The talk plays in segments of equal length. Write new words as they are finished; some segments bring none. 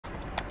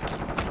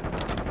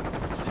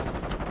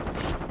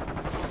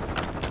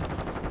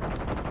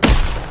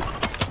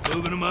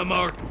Moving to my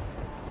mark.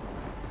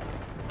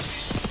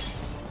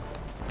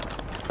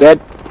 Dead.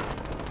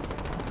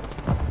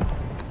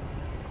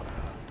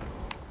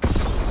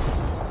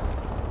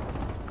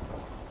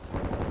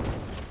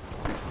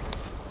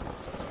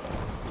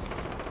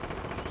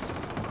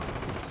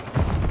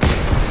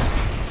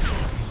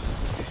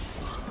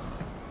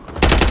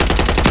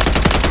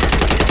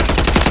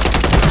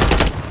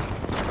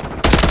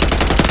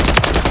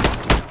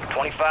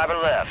 Five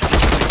are left.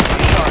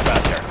 Sharp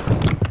out there.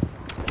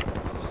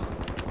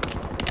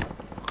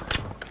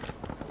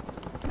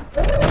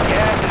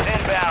 Gas is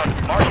inbound,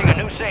 marking a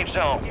new safe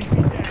zone.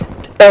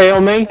 Hey,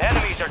 on me.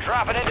 Enemies are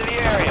dropping into the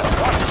area.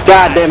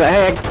 God damn it,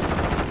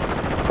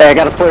 hey, I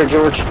got a flare,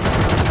 George.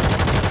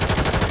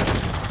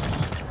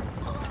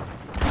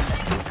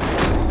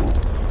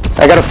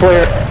 I got a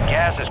flare.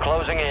 Gas is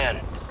closing in.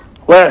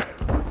 Where?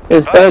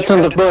 It's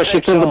in the bush.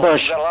 It's in the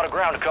bush. Got a lot of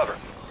ground to cover.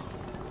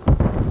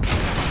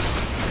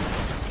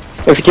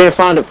 If you can't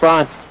find it,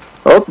 fine.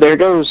 Oh, there it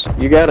goes.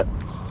 You got it.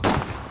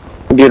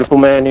 Beautiful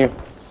man, you.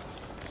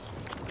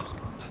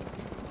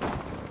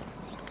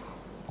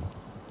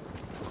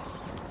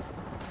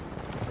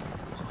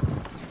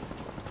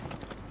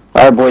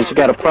 Alright, boys, you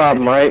got a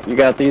problem, right? You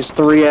got these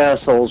three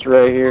assholes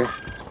right here.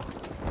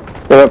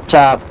 They're up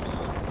top.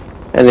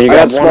 And then you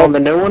got one on the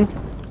new one.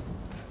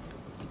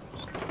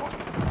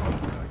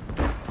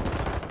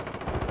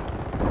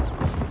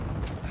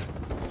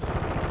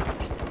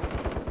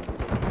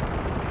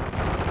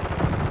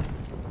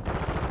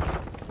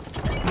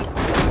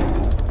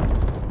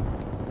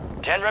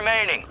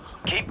 Remaining.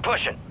 Keep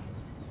pushing.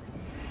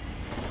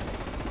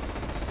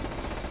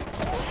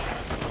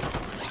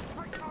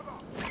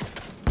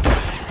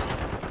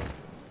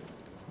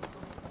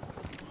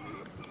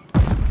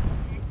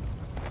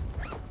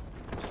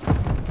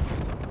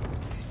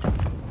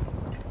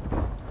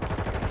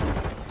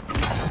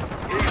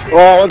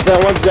 Oh, one's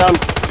down, one's down.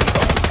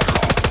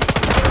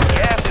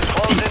 Gas is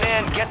closing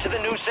in. Get to the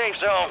new safe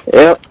zone.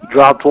 Yep,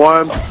 dropped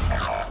one.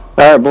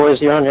 Alright,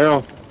 boys, you're on your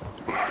own.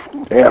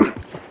 Damn.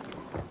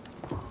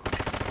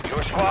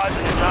 Squads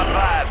in the top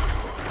five.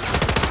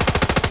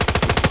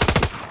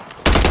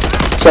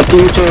 It's up to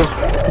you two.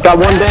 Got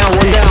one down,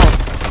 one down.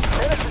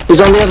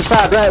 He's on the other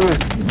side, right?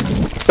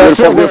 That's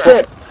it, that's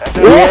it.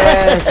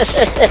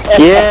 Yes.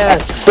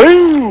 Yes.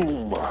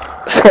 Boom.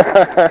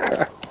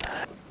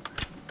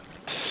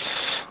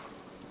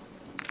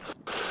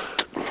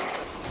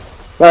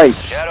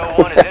 Nice.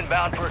 Shadow 1 is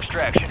inbound for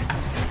extraction.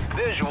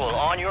 Visual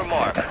on your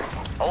mark.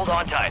 Hold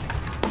on tight.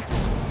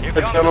 Here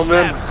comes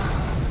gentlemen.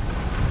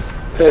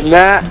 And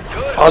that,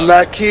 on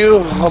that cue,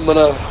 I'm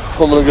gonna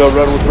go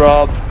run with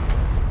Rob.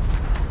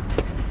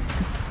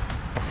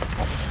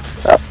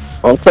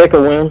 I'll take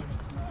a win.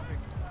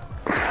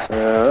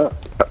 There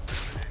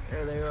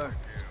they are.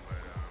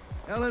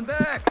 Helen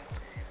back.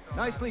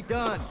 Nicely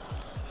done.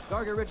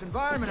 Target-rich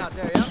environment out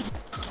there, yeah?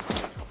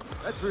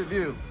 Let's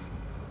review.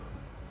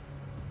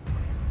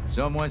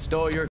 Someone stole your